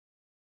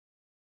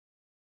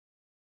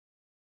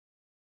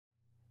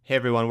Hey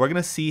everyone, we're going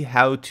to see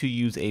how to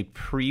use a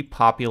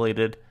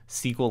pre-populated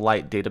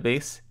SQLite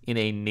database in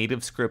a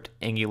NativeScript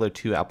Angular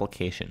 2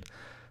 application.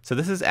 So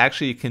this is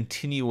actually a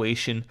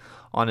continuation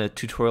on a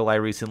tutorial I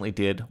recently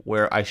did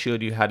where I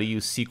showed you how to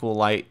use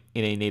SQLite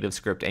in a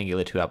NativeScript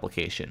Angular 2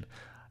 application.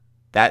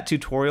 That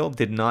tutorial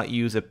did not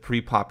use a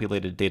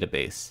pre-populated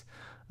database.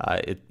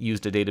 It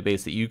used a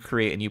database that you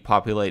create and you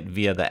populate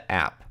via the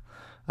app.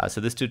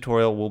 So this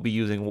tutorial will be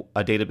using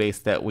a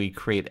database that we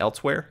create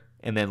elsewhere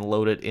and then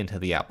load it into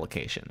the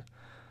application.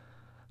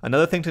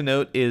 Another thing to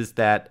note is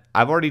that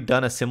I've already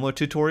done a similar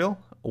tutorial,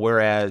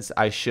 whereas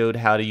I showed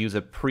how to use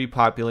a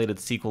pre-populated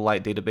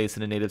SQLite database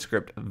in a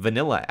NativeScript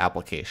vanilla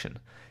application.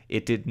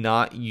 It did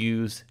not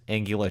use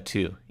Angular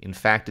 2. In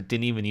fact, it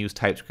didn't even use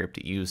TypeScript,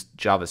 it used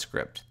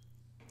JavaScript.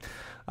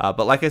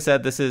 But like I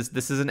said, this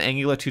is an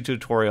Angular 2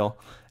 tutorial,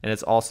 and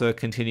it's also a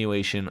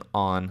continuation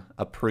on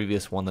a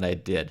previous one that I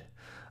did.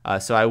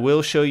 So I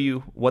will show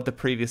you what the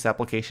previous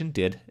application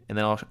did, and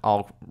then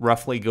I'll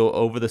roughly go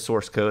over the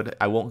source code.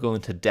 I won't go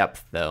into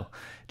depth though,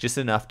 just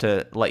enough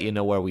to let you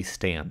know where we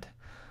stand.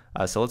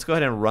 So let's go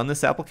ahead and run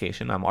this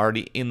application. I'm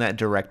already in that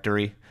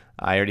directory.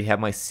 I already have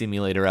my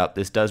simulator up.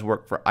 This does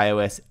work for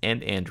iOS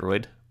and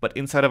Android, but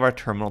inside of our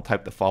terminal,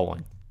 type the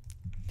following: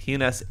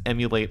 TNS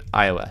emulate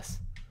iOS.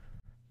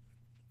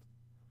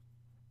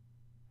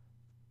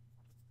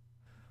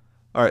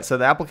 Alright, so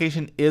the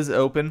application is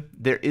open.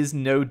 There is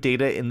no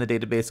data in the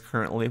database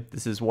currently.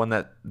 This is one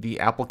that the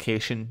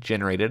application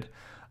generated.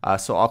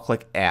 So I'll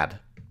click Add.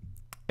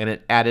 And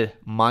it added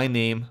my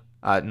name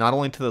not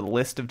only to the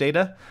list of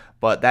data,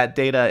 but that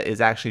data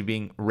is actually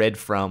being read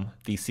from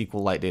the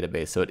SQLite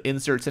database. So it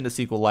inserts into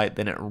SQLite,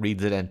 then it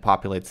reads it and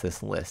populates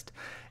this list.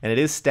 And it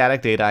is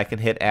static data. I can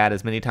hit Add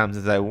as many times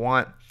as I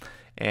want,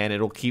 and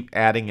it'll keep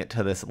adding it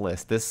to this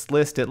list. This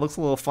list, it looks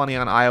a little funny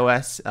on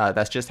iOS.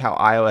 That's just how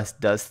iOS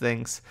does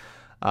things.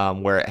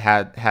 Where it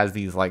has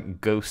these like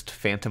ghost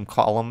phantom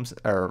columns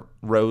or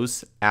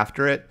rows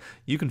after it.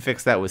 You can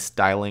fix that with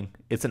styling.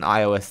 It's an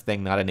iOS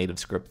thing, not a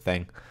NativeScript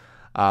thing.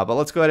 But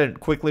let's go ahead and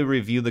quickly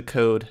review the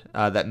code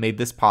that made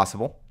this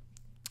possible.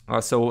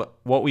 So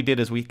what we did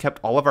is we kept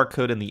all of our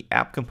code in the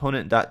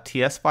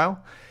app-component.ts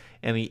file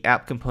and the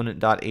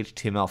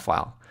app-component.html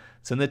file.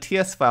 So in the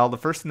TS file, the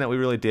first thing that we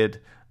really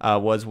did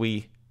was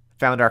we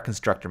found our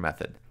constructor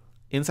method.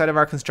 Inside of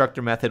our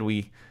constructor method,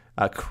 we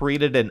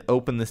created and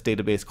opened this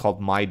database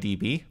called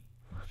MyDB,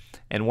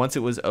 and once it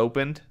was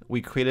opened, we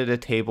created a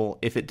table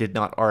if it did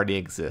not already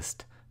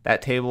exist.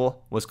 That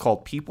table was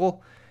called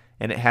people,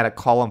 and it had a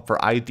column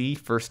for ID,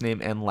 first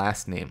name, and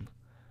last name.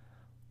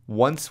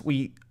 Once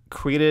we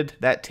created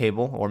that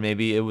table, or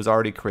maybe it was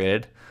already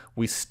created,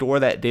 we store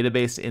that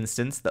database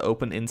instance, the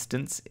open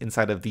instance,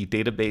 inside of the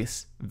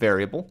database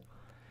variable,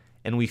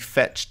 and we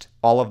fetched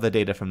all of the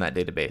data from that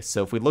database.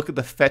 So if we look at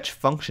the fetch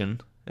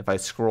function, if I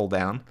scroll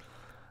down,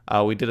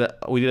 we did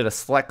a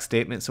select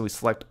statement, so we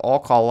select all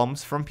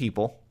columns from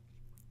people,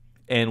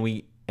 and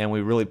we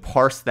really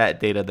parsed that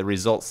data, the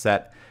result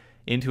set,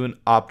 into an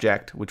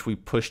object which we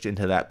pushed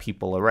into that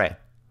people array,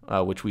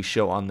 which we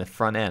show on the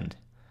front end.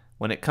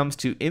 When it comes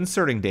to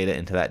inserting data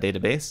into that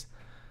database,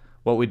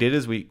 what we did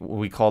is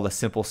we called a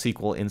simple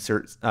SQL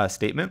insert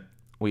statement.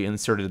 We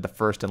inserted the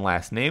first and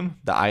last name,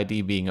 the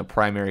ID being a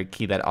primary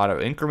key that auto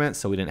increments,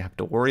 so we didn't have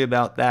to worry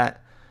about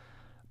that.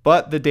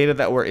 But the data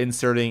that we're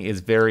inserting is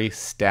very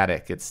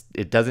static.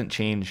 It doesn't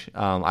change.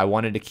 I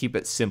wanted to keep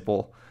it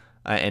simple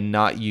and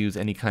not use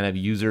any kind of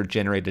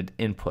user-generated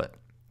input.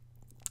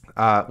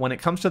 When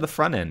it comes to the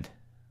front end,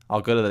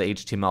 I'll go to the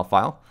HTML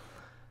file.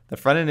 The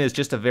front end is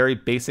just a very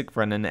basic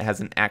front end. It has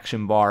an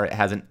action bar. It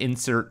has an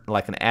insert,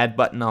 like an add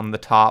button on the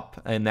top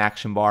in the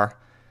action bar.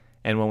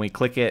 And when we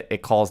click it,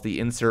 it calls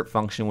the insert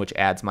function, which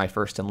adds my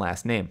first and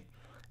last name.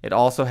 It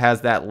also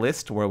has that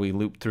list where we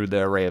loop through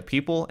the array of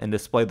people and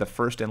display the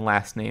first and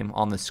last name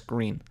on the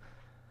screen.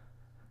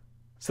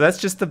 So that's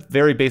just a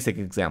very basic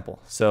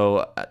example.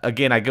 So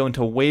again, I go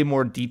into way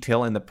more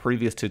detail in the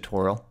previous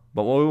tutorial,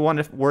 but what we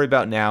want to worry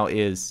about now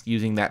is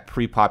using that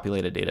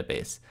pre-populated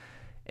database.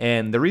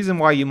 And the reason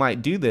why you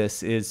might do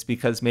this is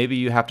because maybe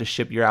you have to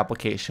ship your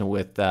application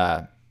with,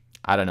 I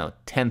don't know,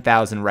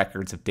 10,000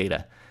 records of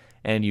data,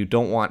 and you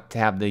don't want to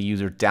have the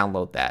user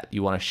download that.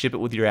 You want to ship it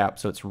with your app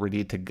so it's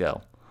ready to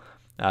go.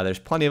 There's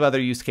plenty of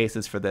other use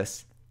cases for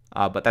this,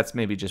 but that's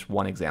maybe just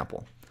one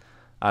example.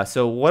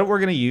 So what we're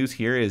going to use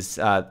here is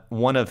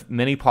one of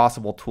many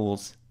possible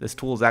tools. This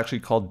tool is actually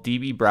called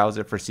DB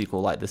Browser for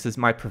SQLite. This is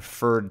my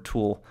preferred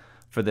tool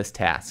for this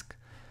task.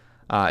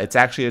 It's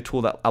actually a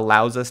tool that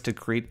allows us to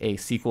create a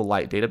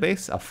SQLite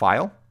database, a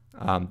file.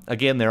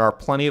 Again, there are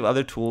plenty of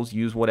other tools.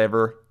 Use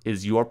whatever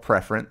is your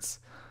preference.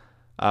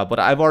 But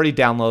I've already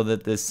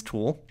downloaded this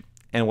tool,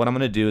 and what I'm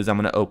going to do is I'm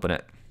going to open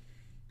it.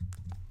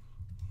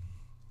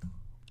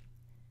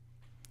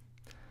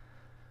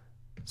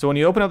 So when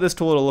you open up this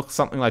tool, it'll look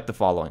something like the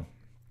following.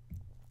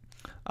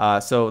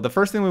 So the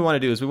first thing we want to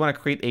do is we want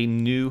to create a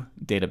new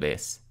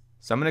database.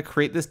 So I'm going to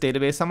create this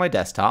database on my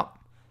desktop,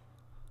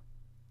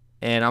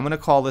 and I'm going to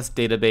call this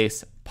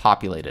database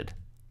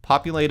populated.db,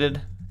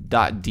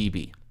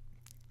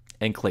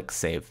 and click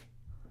Save.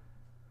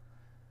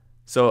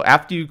 So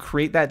after you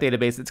create that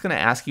database, it's going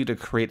to ask you to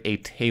create a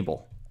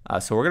table.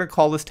 So we're going to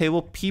call this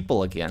table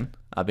people again,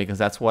 because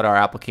that's what our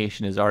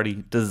application is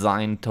already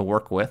designed to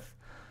work with.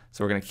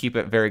 So we're going to keep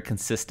it very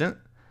consistent.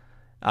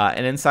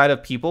 And inside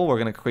of people, we're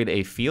going to create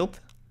a field.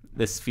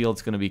 This field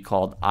is going to be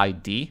called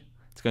ID.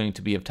 It's going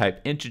to be of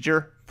type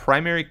integer,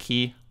 primary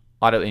key,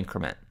 auto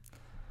increment.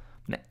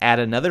 I'm going to add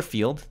another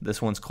field.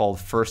 This one's called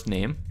first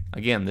name.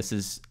 Again, this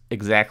is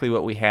exactly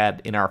what we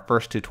had in our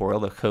first tutorial,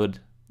 the code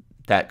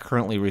that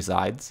currently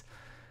resides.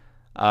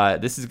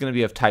 This is going to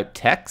be of type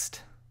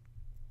text.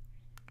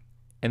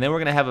 And then we're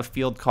going to have a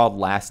field called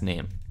last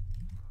name.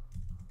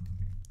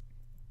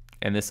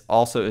 And this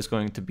also is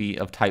going to be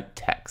of type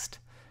text.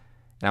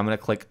 And I'm going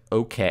to click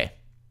OK.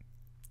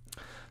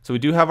 So we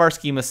do have our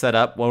schema set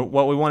up.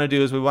 What we want to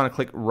do is we want to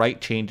click Write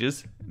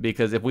Changes,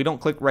 because if we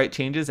don't click Write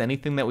Changes,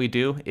 anything that we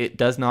do, it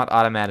does not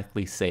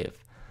automatically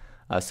save.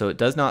 So it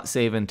does not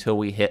save until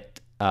we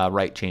hit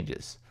Write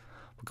Changes.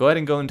 We'll go ahead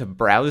and go into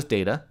Browse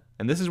Data,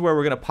 and this is where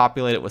we're going to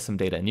populate it with some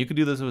data. And you can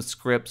do this with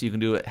scripts. You can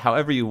do it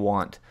however you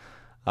want.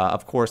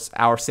 Of course,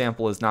 our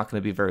sample is not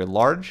going to be very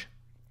large,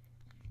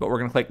 but we're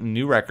going to click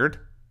New Record.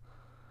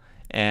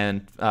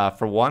 And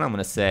for one, I'm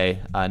going to say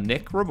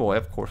Nick Raboy.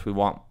 Of course, we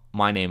want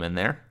my name in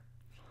there.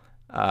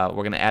 We're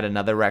going to add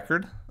another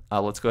record.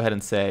 Let's go ahead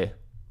and say,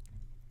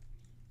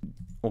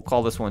 we'll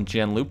call this one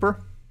Jen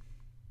Looper.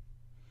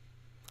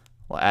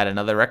 We'll add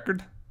another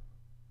record.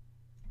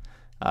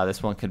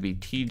 This one could be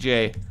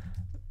TJ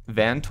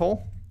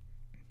Vantol.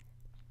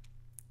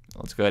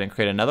 Let's go ahead and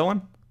create another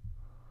one.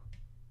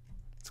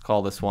 Let's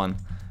call this one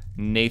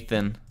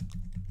Nathan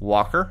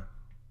Walker.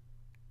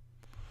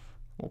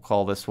 We'll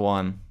call this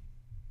one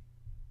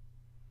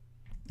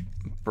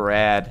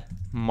Brad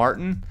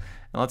Martin.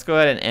 And let's go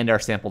ahead and end our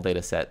sample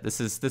data set.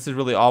 This is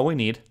really all we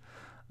need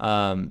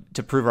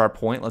to prove our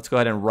point. Let's go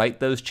ahead and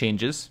write those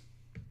changes.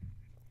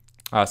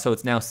 So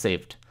it's now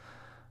saved.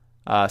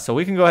 So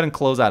we can go ahead and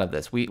close out of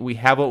this. We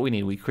have what we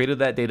need. We created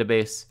that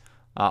database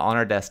on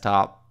our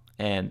desktop,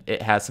 and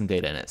it has some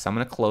data in it. So I'm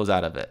going to close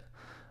out of it.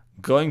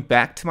 Going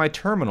back to my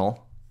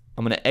terminal,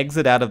 I'm going to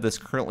exit out of this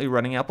currently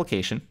running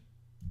application,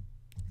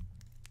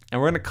 and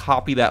we're going to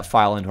copy that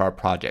file into our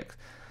project.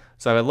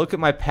 So if I look at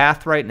my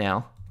path right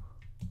now,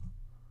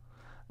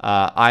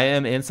 I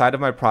am inside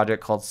of my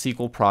project called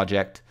SQL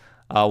project.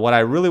 What I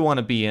really want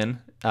to be in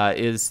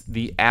is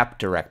the app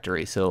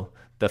directory. So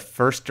the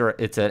first,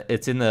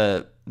 it's in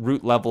the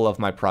root level of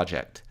my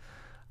project.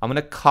 I'm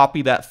going to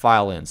copy that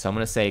file in. So I'm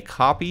going to say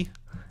copy,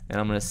 and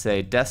I'm going to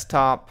say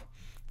desktop,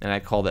 and I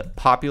called it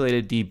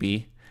populated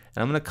DB,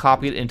 and I'm going to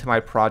copy it into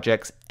my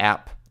project's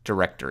app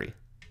directory.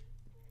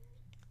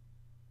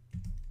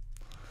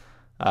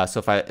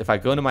 So if I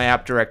go into my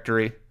app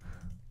directory,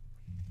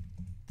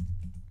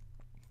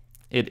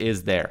 it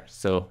is there.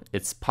 So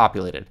it's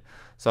populated.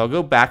 So I'll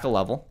go back a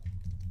level.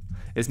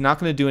 It's not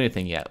going to do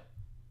anything yet.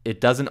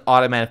 It doesn't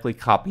automatically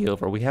copy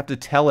over. We have to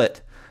tell it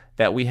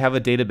that we have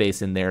a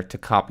database in there to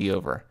copy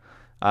over.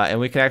 And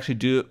we can actually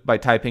do it by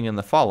typing in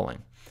the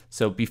following.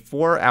 So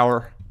before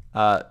our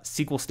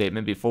SQL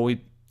statement, before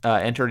we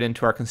enter it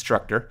into our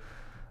constructor,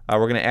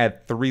 we're going to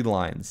add 3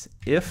 lines.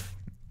 If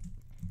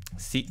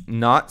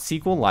not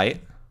SQLite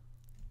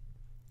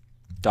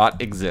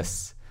dot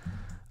exists.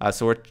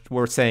 So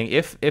we're saying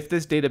if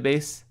this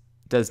database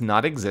does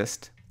not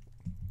exist,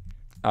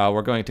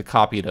 we're going to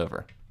copy it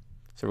over.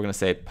 So we're going to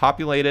say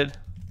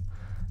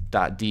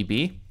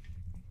populated.db,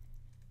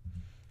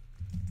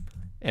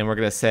 and we're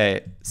going to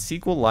say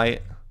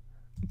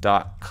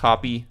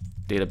SQLite.copy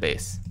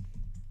database,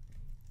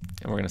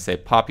 and we're going to say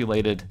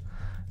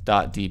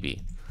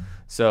populated.db.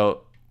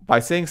 So by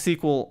saying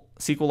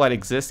SQLite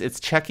exists, it's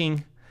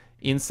checking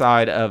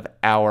inside of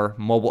our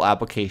mobile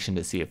application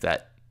to see if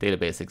that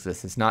database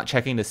exists. It's not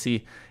checking to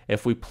see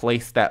if we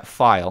place that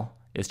file.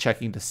 It's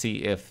checking to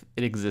see if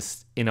it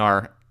exists in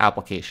our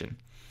application.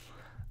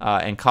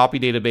 And copy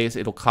database,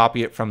 it'll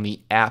copy it from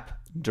the app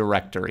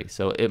directory.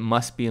 So it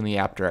must be in the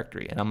app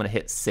directory. And I'm going to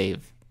hit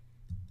save.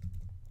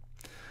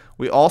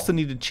 We also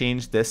need to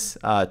change this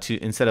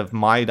to, instead of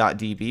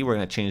my.db, we're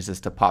going to change this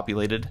to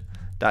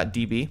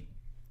populated.db.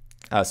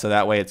 So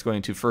that way it's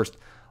going to first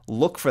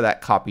look for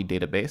that copied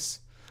database.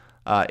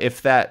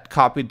 If that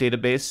copied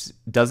database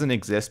doesn't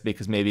exist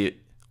because maybe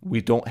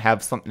we don't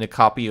have something to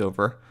copy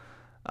over,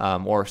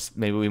 or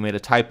maybe we made a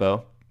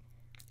typo,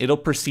 it'll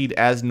proceed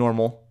as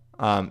normal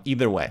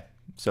either way.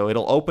 So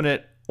it'll open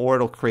it or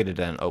it'll create it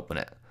and open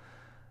it.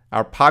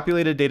 Our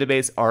populated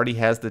database already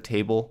has the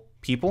table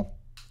people,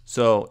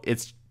 so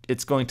it's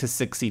going to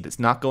succeed. It's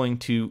not going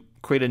to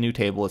create a new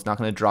table. It's not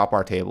going to drop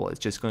our table. It's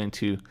just going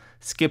to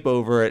skip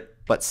over it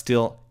but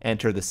still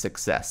enter the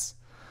success.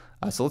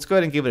 So let's go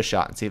ahead and give it a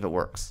shot and see if it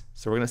works.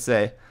 So we're going to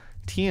say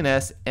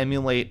TNS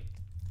emulate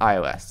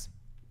iOS.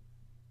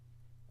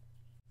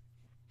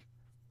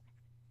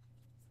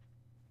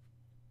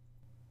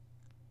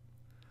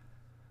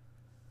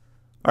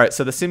 All right,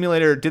 so the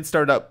simulator did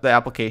start up the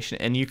application,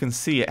 and you can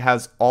see it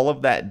has all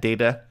of that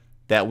data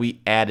that we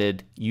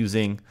added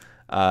using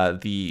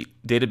the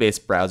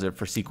database browser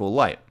for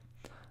SQLite.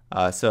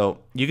 So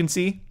you can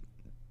see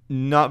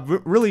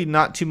really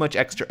not too much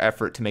extra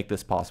effort to make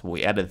this possible.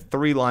 We added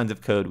 3 lines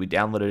of code, we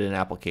downloaded an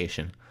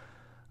application,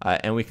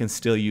 and we can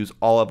still use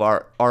all of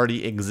our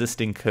already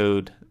existing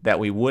code that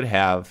we would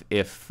have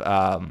if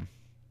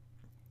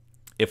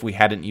we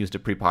hadn't used a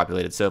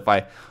pre-populated. So if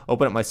I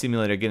open up my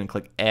simulator again and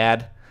click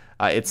add,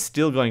 it's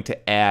still going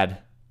to add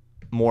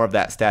more of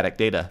that static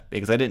data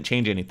because I didn't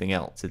change anything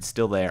else. It's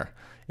still there.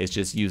 It's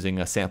just using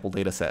a sample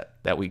data set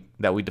that we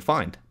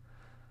defined.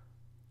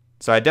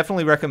 So I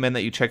definitely recommend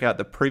that you check out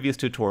the previous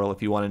tutorial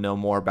if you want to know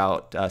more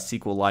about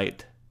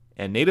SQLite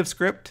and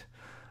NativeScript,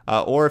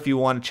 or if you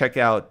want to check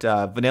out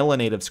vanilla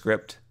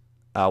NativeScript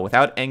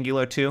without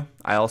Angular 2.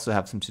 I also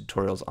have some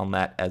tutorials on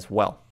that as well.